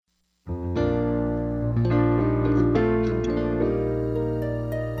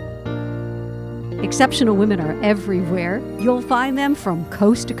Exceptional women are everywhere. You'll find them from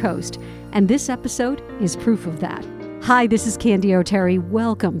coast to coast. And this episode is proof of that. Hi, this is Candy O'Terry.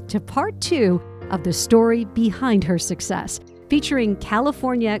 Welcome to part 2 of the story behind her success, featuring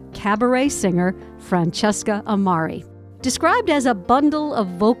California cabaret singer Francesca Amari. Described as a bundle of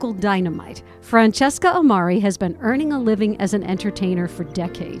vocal dynamite, Francesca Amari has been earning a living as an entertainer for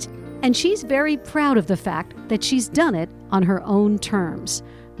decades. And she's very proud of the fact that she's done it on her own terms.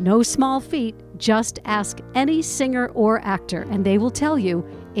 No small feat, just ask any singer or actor and they will tell you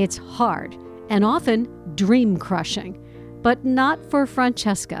it's hard and often dream-crushing. But not for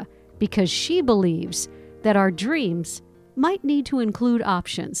Francesca, because she believes that our dreams might need to include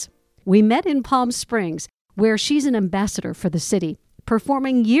options. We met in Palm Springs, where she's an ambassador for the city,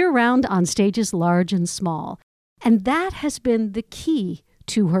 performing year-round on stages large and small. And that has been the key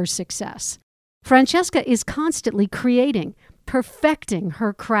to her success. Francesca is constantly creating, perfecting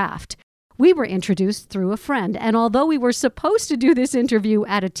her craft. We were introduced through a friend, and although we were supposed to do this interview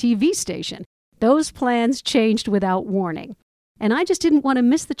at a TV station, those plans changed without warning. And I just didn't want to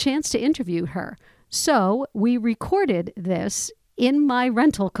miss the chance to interview her. So we recorded this in my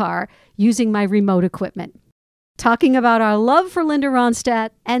rental car using my remote equipment, talking about our love for Linda Ronstadt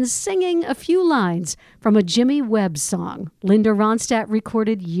and singing a few lines from a Jimmy Webb song Linda Ronstadt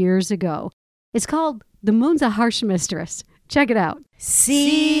recorded years ago. It's called The Moon's a Harsh Mistress. Check it out.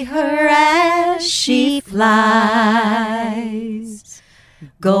 See her as she flies,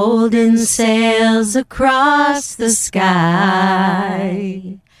 golden sails across the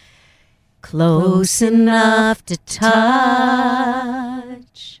sky, close enough to touch,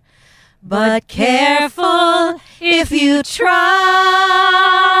 but careful if you try.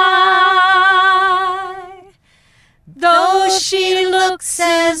 Though she looks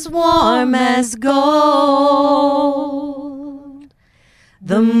as warm as gold,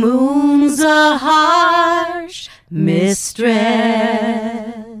 the moon's a harsh mistress.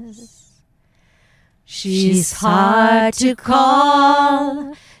 She's hard to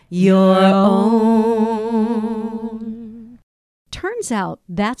call your own. Turns out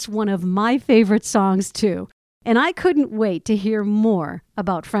that's one of my favorite songs too, and I couldn't wait to hear more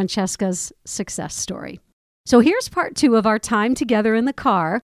about Francesca's success story. So here's part 2 of our time together in the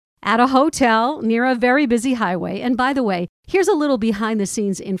car at a hotel near a very busy highway. And by the way, here's a little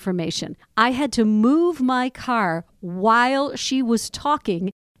behind-the-scenes information. I had to move my car while she was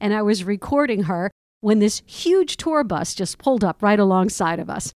talking, and I was recording her when this huge tour bus just pulled up right alongside of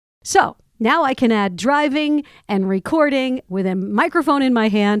us. So now I can add driving and recording with a microphone in my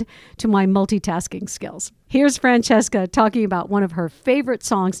hand to my multitasking skills. Here's Francesca talking about one of her favorite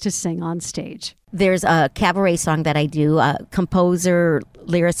songs to sing on stage. There's a cabaret song that I do, a composer,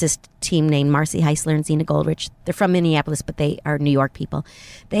 lyricist team named Marcy Heisler and Zena Goldrich. They're from Minneapolis, but they are New York people.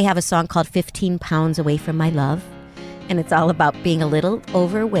 They have a song called 15 Pounds Away from My Love, and it's all about being a little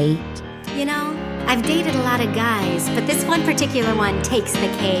overweight. You know, I've dated a lot of guys, but this one particular one takes the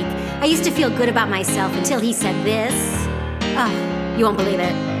cake. I used to feel good about myself until he said this. Oh, you won't believe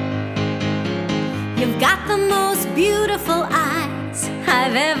it. You've got the most beautiful eyes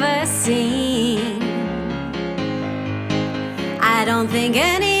I've ever seen. I don't think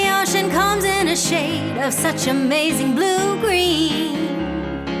any ocean comes in a shade of such amazing blue-green.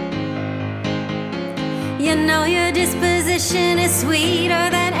 You know your disposition is sweeter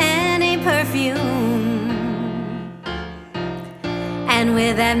than any perfume. And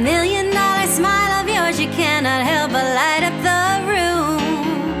with that $1 million smile of yours, you cannot help but light up the room.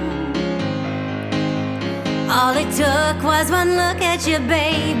 All it took was one look at you,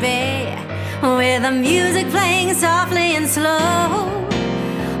 baby, with the music playing softly and slow.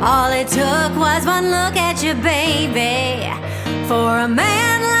 All it took was one look at you, baby, for a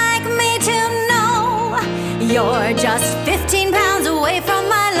man like me to know you're just 15 pounds away from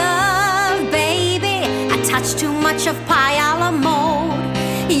my love, baby. I touch too much of pie a la mode.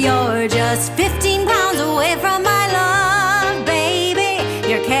 You're just 15 pounds away from my love, baby.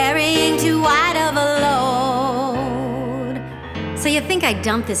 You're carrying too wide of a load. So you think I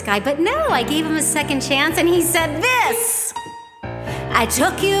dumped this guy, but no, I gave him a second chance and he said this. I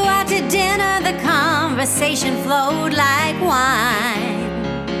took you out to dinner, the conversation flowed like wine.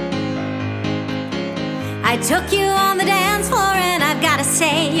 I took you on the dance floor and I've got to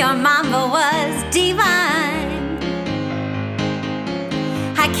say your mambo was divine.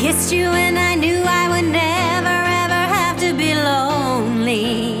 I kissed you and I knew I would never ever have to be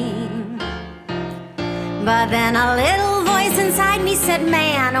lonely. But then a little voice inside me said,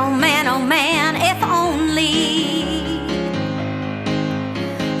 man, oh man, oh man, if only.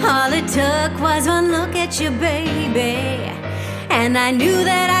 All it took was one look at you, baby, and I knew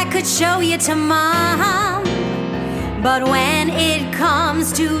that I could show you to Mom. But when it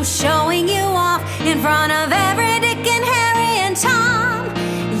comes to showing you off in front of every Dick and Harry and Tom,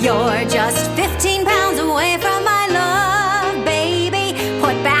 you're just 15 pounds away from my love, baby.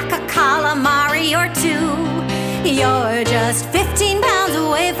 Put back a calamari or two. You're just 15 pounds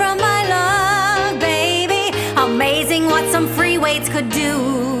away from my love, baby. Amazing what some free weights could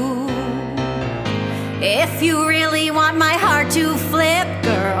do. If you really want my heart to flip,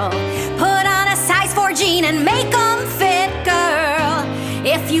 girl, put on a size 4 jean and make 'em fit, girl.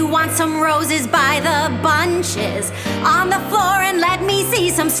 If you want some roses by the bunches on the floor and let me see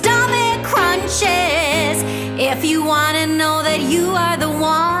some stomach crunches. If you want to know that you are the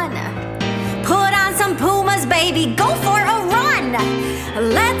one, put on some Pumas, baby, go for a run.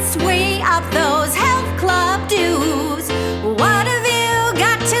 Let's weigh up those health club dues. What have you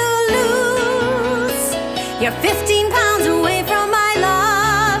got to lose? You're 15 pounds away from my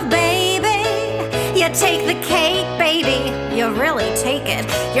love, baby. You take the cake, baby, you really take it.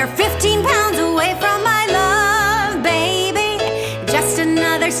 You're 15 pounds away from my love, baby. Just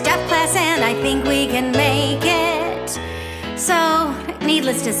another step class and I think we can make it. So,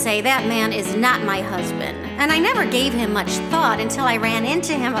 needless to say, that man is not my husband. And I never gave him much thought until I ran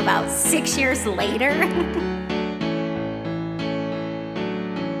into him about 6 years later.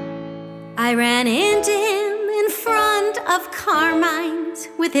 I ran into him in front of Carmine's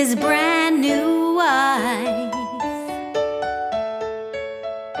with his brand new wife.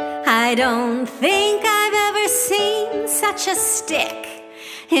 I don't think I've ever seen such a stick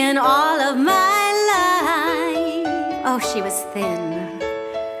in all of my life. Oh, she was thin.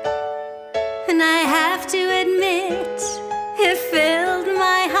 And I have to admit, it filled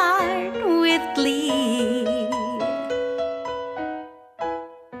my heart with glee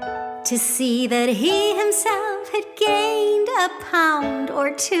to see that he himself had gained a pound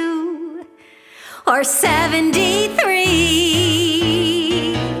or 2 or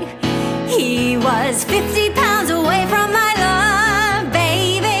 73. He was 50 pounds away from my love,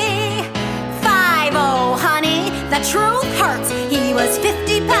 baby. 5-0, honey, the truth hurts. He was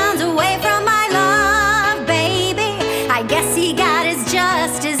 50 pounds away from my love, baby. I guess he got his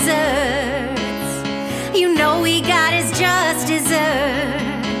just desserts. You know he got his just desserts.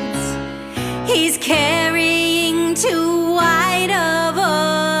 He's carrying too wide of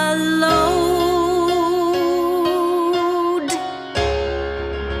a load.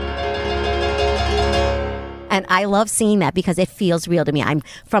 And I love seeing that because it feels real to me. I'm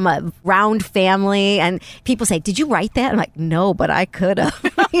from a round family, and people say, "Did you write that?" I'm like, "No, but I could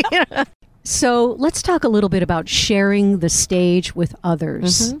have." So let's talk a little bit about sharing the stage with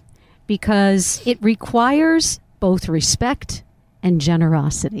others, because it requires both respect and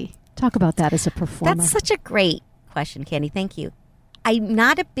generosity. Talk about that as a performer. That's such a great question, Candy. Thank you. I'm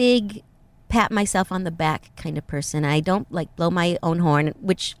not a big pat myself on the back kind of person. I don't like blow my own horn,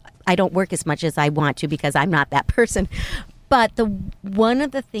 which I don't work as much as I want to because I'm not that person. But one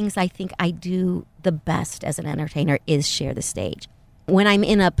of the things I think I do the best as an entertainer is share the stage. When I'm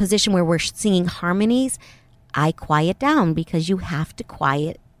in a position where we're singing harmonies, I quiet down because you have to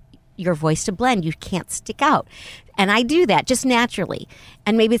quiet your voice to blend. You can't stick out. And I do that just naturally.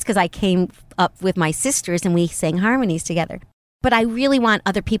 And maybe it's because I came up with my sisters and we sang harmonies together. But I really want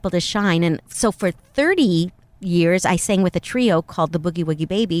other people to shine. And so for 30 years, I sang with a trio called the Boogie Woogie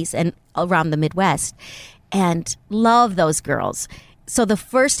Babies and around the Midwest, and love those girls. So the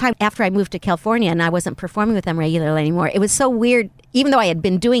first time after I moved to California and I wasn't performing with them regularly anymore, it was so weird. Even though I had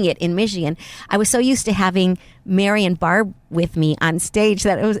been doing it in Michigan, I was so used to having Mary and Barb with me on stage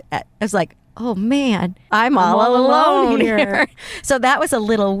that it was like, oh man, I'm all alone here. So that was a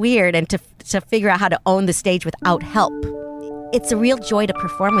little weird, and to figure out how to own the stage without help. It's a real joy to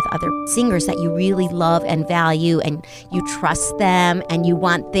perform with other singers that you really love and value, and you trust them and you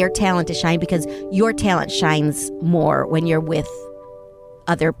want their talent to shine, because your talent shines more when you're with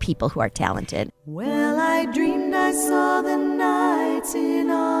other people who are talented. Well, I dreamed I saw the knights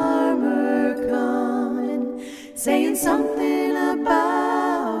in armor coming, saying something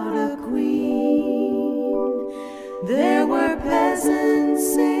about a queen. There were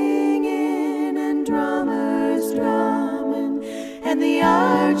peasants singing and drummers drumming, and the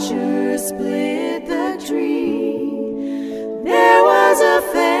archers split the tree. There was a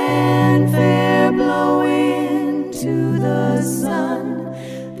fanfare blowing to the sun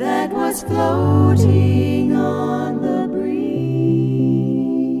that was floating on the breeze.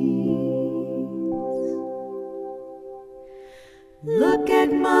 Look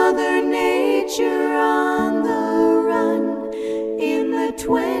at Mother Nature on the run in the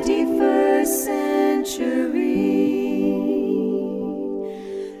 21st century.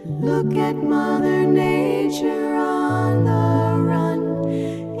 Look at Mother Nature on the run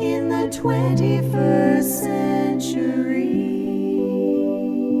in the 21st century.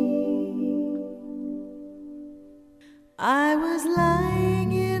 I was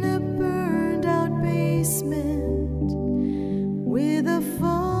lying in a burned out basement with a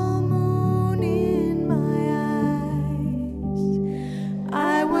full moon in my eyes.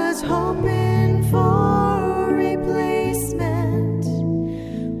 I was hoping for a replacement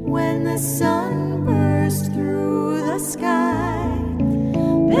when the sun burst through the sky.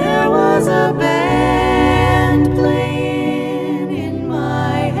 There was a band playing in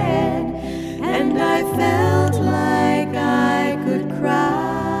my head, and I felt like I could cry.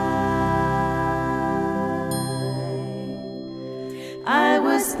 I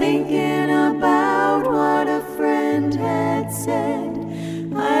was thinking about what a friend had said.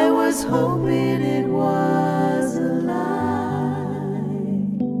 I was hoping it was a lie.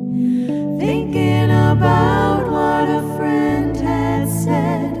 Thinking about what a friend had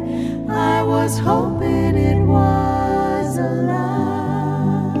said, I was hoping it was a lie.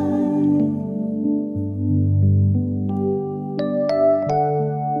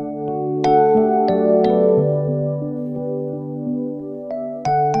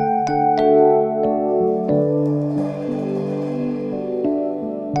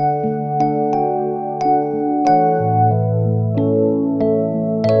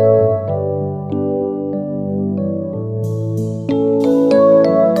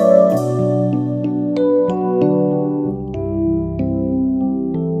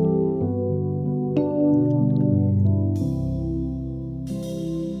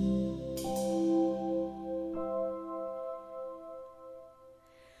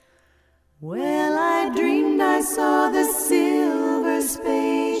 Well, I dreamed I saw the silver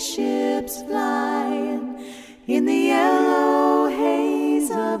spaceships flying in the yellow haze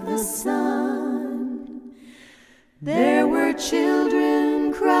of the sun. There were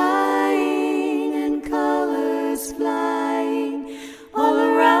children crying and colors flying all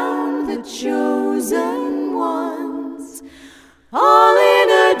around the chosen ones. All in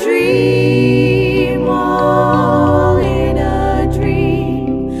a dream, all in a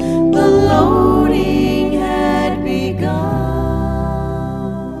dream. The loading had begun.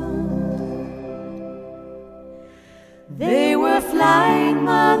 They were flying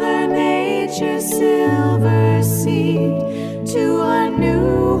Mother Nature's silver seed to a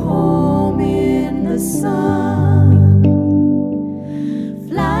new home in the sun.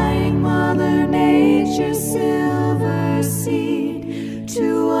 Flying Mother Nature's silver seed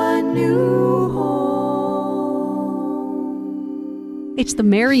to a new home. It's the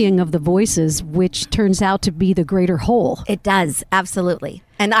marrying of the voices which turns out to be the greater whole. It does, absolutely.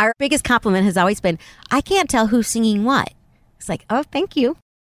 And our biggest compliment has always been, I can't tell who's singing what. It's like, oh, thank you.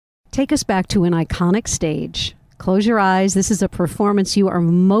 Take us back to an iconic stage. Close your eyes. This is a performance you are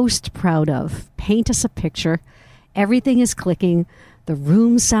most proud of. Paint us a picture. Everything is clicking. The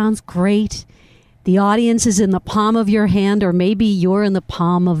room sounds great. The audience is in the palm of your hand, or maybe you're in the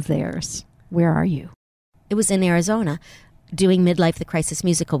palm of theirs. Where are you? It was in Arizona doing Midlife the Crisis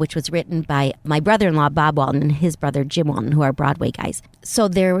musical, which was written by my brother-in-law, Bob Walton, and his brother, Jim Walton, who are Broadway guys. So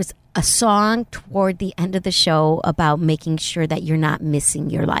there was a song toward the end of the show about making sure that you're not missing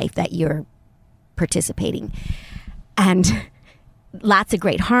your life, that you're participating. And lots of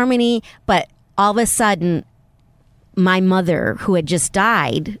great harmony, but all of a sudden, my mother, who had just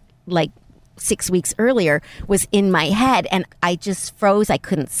died like 6 weeks earlier, was in my head, and I just froze. I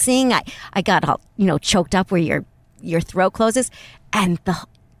couldn't sing. I got all, choked up where your throat closes. And the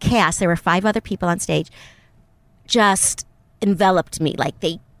cast, there were 5 other people on stage, just enveloped me. Like,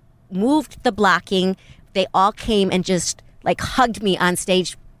 they moved the blocking. They all came and just like hugged me on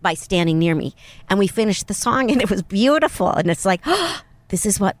stage by standing near me. And we finished the song, and it was beautiful. And it's like, oh, this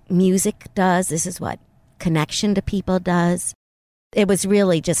is what music does. This is what connection to people does. It was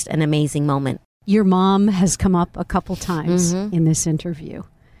really just an amazing moment. Your mom has come up a couple times in this interview.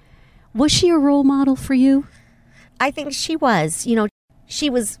 Was she a role model for you? I think she was. She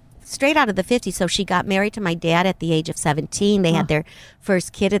was straight out of the 50s, so she got married to my dad at the age of 17. They had their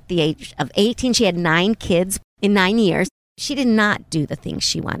first kid at the age of 18. She had 9 kids in 9 years. She did not do the things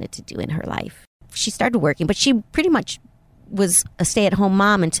she wanted to do in her life. She started working, but she pretty much was a stay-at-home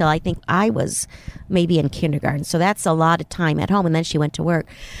mom until I think I was maybe in kindergarten. So that's a lot of time at home, and then she went to work.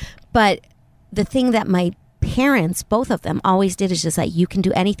 But the thing that my parents, both of them, always did is just like, you can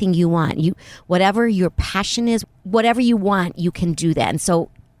do anything you want. Whatever your passion is, whatever you want, you can do that. And so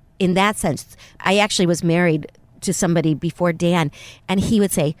in that sense, I actually was married to somebody before Dan, and he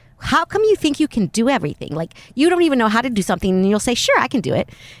would say, how come you think you can do everything? Like, you don't even know how to do something, and you'll say, sure, I can do it.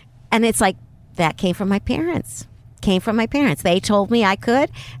 And it's like, that came from my parents. They told me I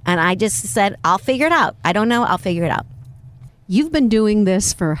could, and I just said, I'll figure it out. I don't know, I'll figure it out. You've been doing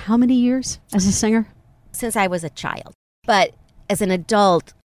this for how many years as a singer? Since I was a child. But as an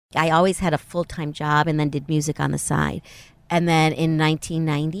adult, I always had a full-time job and then did music on the side. And then in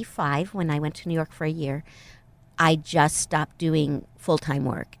 1995, when I went to New York for a year, I just stopped doing full-time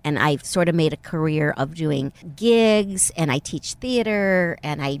work. And I've sort of made a career of doing gigs, and I teach theater,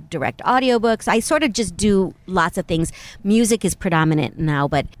 and I direct audiobooks. I sort of just do lots of things. Music is predominant now,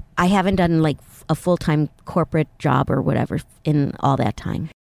 but I haven't done like a full-time corporate job or whatever in all that time.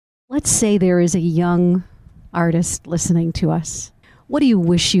 Let's say there is a young artist listening to us. What do you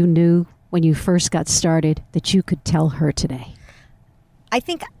wish you knew when you first got started that you could tell her today? I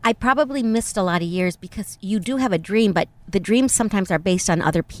think I probably missed a lot of years because you do have a dream, but the dreams sometimes are based on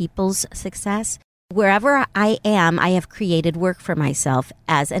other people's success. Wherever I am, I have created work for myself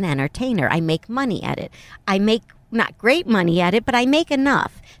as an entertainer. I make money at it. I make not great money at it, but I make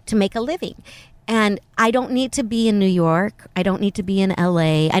enough to make a living. And I don't need to be in New York. I don't need to be in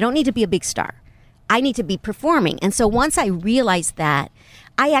LA. I don't need to be a big star. I need to be performing. And so once I realized that,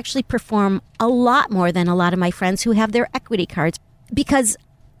 I actually perform a lot more than a lot of my friends who have their equity cards. Because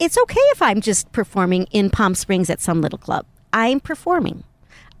it's okay if I'm just performing in Palm Springs at some little club. I'm performing.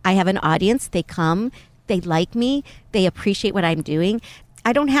 I have an audience. They come. They like me. They appreciate what I'm doing.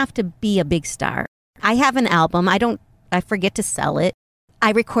 I don't have to be a big star. I have an album. I forget to sell it.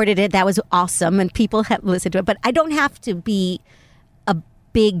 I recorded it. That was awesome. And people have listened to it. But I don't have to be a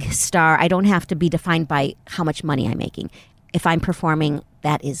big star. I don't have to be defined by how much money I'm making. If I'm performing,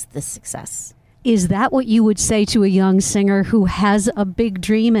 that is the success. Is that what you would say to a young singer who has a big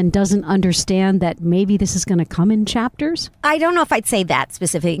dream and doesn't understand that maybe this is going to come in chapters? I don't know if I'd say that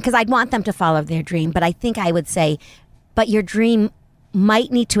specifically because I'd want them to follow their dream. But I think I would say, but your dream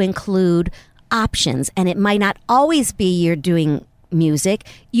might need to include options. And it might not always be you're doing music.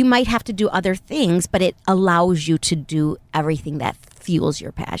 You might have to do other things, but it allows you to do everything that fuels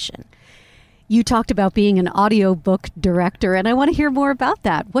your passion. You talked about being an audiobook director, and I want to hear more about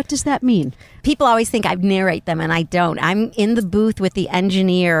that. What does that mean? People always think I narrate them, and I don't. I'm in the booth with the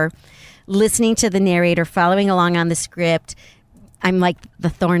engineer, listening to the narrator, following along on the script. I'm like the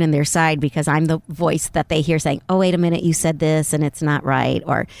thorn in their side because I'm the voice that they hear saying, oh, wait a minute, you said this, and it's not right.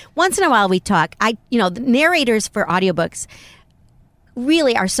 Or once in a while we talk. The narrators for audiobooks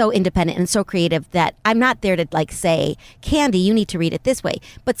really are so independent and so creative that I'm not there to like say, Candy, you need to read it this way.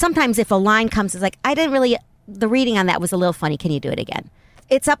 But sometimes if a line comes, it's like, the reading on that was a little funny. Can you do it again?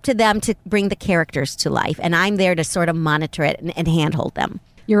 It's up to them to bring the characters to life. And I'm there to sort of monitor it and handhold them.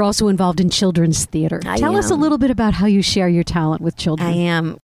 You're also involved in children's theater. Tell us a little bit about how you share your talent with children. I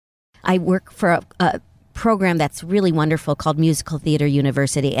am. I work for a program that's really wonderful called Musical Theater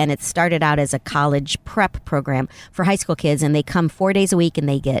University, and it started out as a college prep program for high school kids, and they come 4 days a week and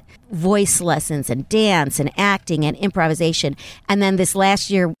they get voice lessons and dance and acting and improvisation. And then this last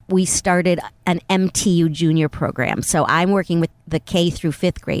year we started an MTU junior program, so I'm working with the K through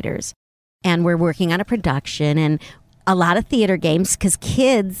 5th graders, and we're working on a production and a lot of theater games because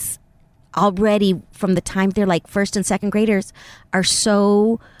kids already from the time they're like first and second graders are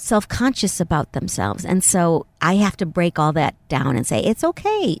so self-conscious about themselves. And so I have to break all that down and say, it's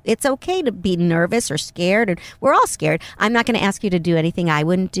okay. It's okay to be nervous or scared. And we're all scared. I'm not going to ask you to do anything I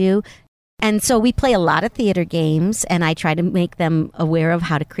wouldn't do. And so we play a lot of theater games, and I try to make them aware of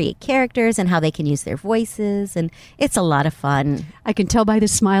how to create characters and how they can use their voices. And it's a lot of fun. I can tell by the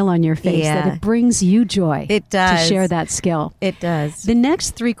smile on your face that it brings you joy. It does. To share that skill. It does. The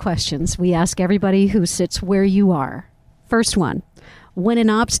next 3 questions we ask everybody who sits where you are. First one, when an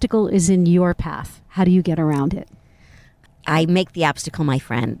obstacle is in your path, how do you get around it? I make the obstacle my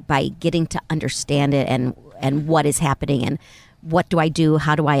friend by getting to understand it and what is happening and what do I do?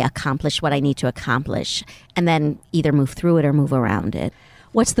 How do I accomplish what I need to accomplish? And then either move through it or move around it.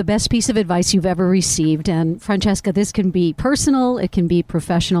 What's the best piece of advice you've ever received? And Francesca, this can be personal, it can be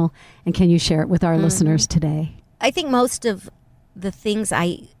professional. And can you share it with our listeners today? I think most of the things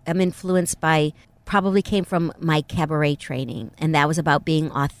I am influenced by probably came from my cabaret training. And that was about being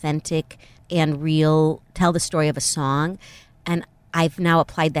authentic and real, tell the story of a song. And I've now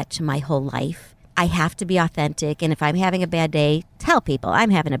applied that to my whole life. I have to be authentic, and if I'm having a bad day, tell people I'm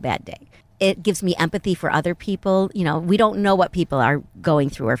having a bad day. It gives me empathy for other people. You know, we don't know what people are going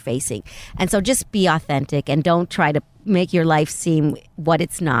through or facing. And so just be authentic and don't try to make your life seem what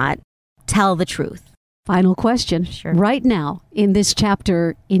it's not. Tell the truth. Final question. Sure. Right now, in this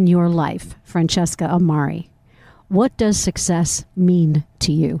chapter in your life, Francesca Amari, what does success mean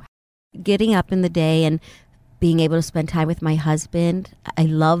to you? Getting up in the day and being able to spend time with my husband. I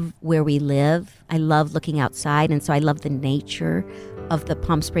love where we live. I love looking outside, and so I love the nature of the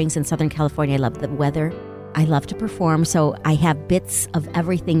Palm Springs in Southern California. I love the weather. I love to perform, so I have bits of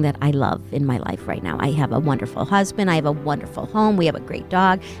everything that I love in my life right now. I have a wonderful husband, I have a wonderful home, we have a great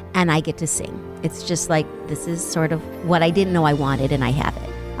dog, and I get to sing. It's just like, this is sort of what I didn't know I wanted, and I have it.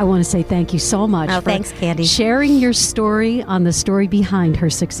 I want to say thank you so much for thanks, Candy. sharing your story on the story behind her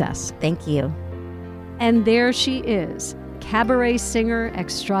success. Thank you. And there she is, cabaret singer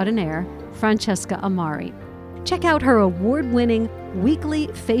extraordinaire, Francesca Amari. Check out her award-winning weekly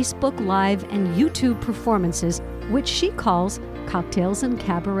Facebook Live and YouTube performances, which she calls Cocktails and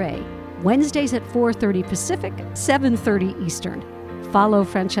Cabaret, Wednesdays at 4:30 Pacific, 7:30 Eastern. Follow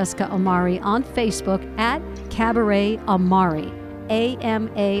Francesca Amari on Facebook at Cabaret Amari,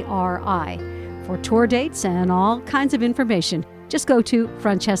 Amari. For tour dates and all kinds of information, just go to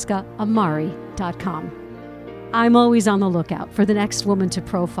francescaamari.com. I'm always on the lookout for the next woman to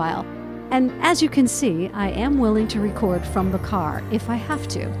profile. And as you can see, I am willing to record from the car if I have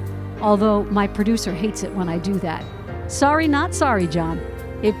to, although my producer hates it when I do that. Sorry, not sorry, John.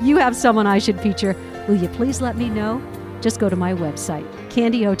 If you have someone I should feature, will you please let me know? Just go to my website,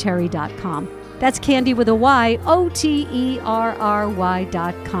 candyoterry.com. That's Candy with a Y, OTERRY.com.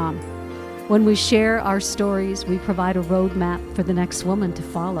 When we share our stories, we provide a roadmap for the next woman to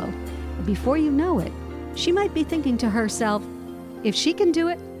follow. And before you know it, she might be thinking to herself, if she can do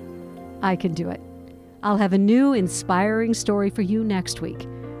it, I can do it. I'll have a new, inspiring story for you next week.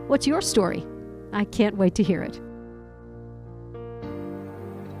 What's your story? I can't wait to hear it.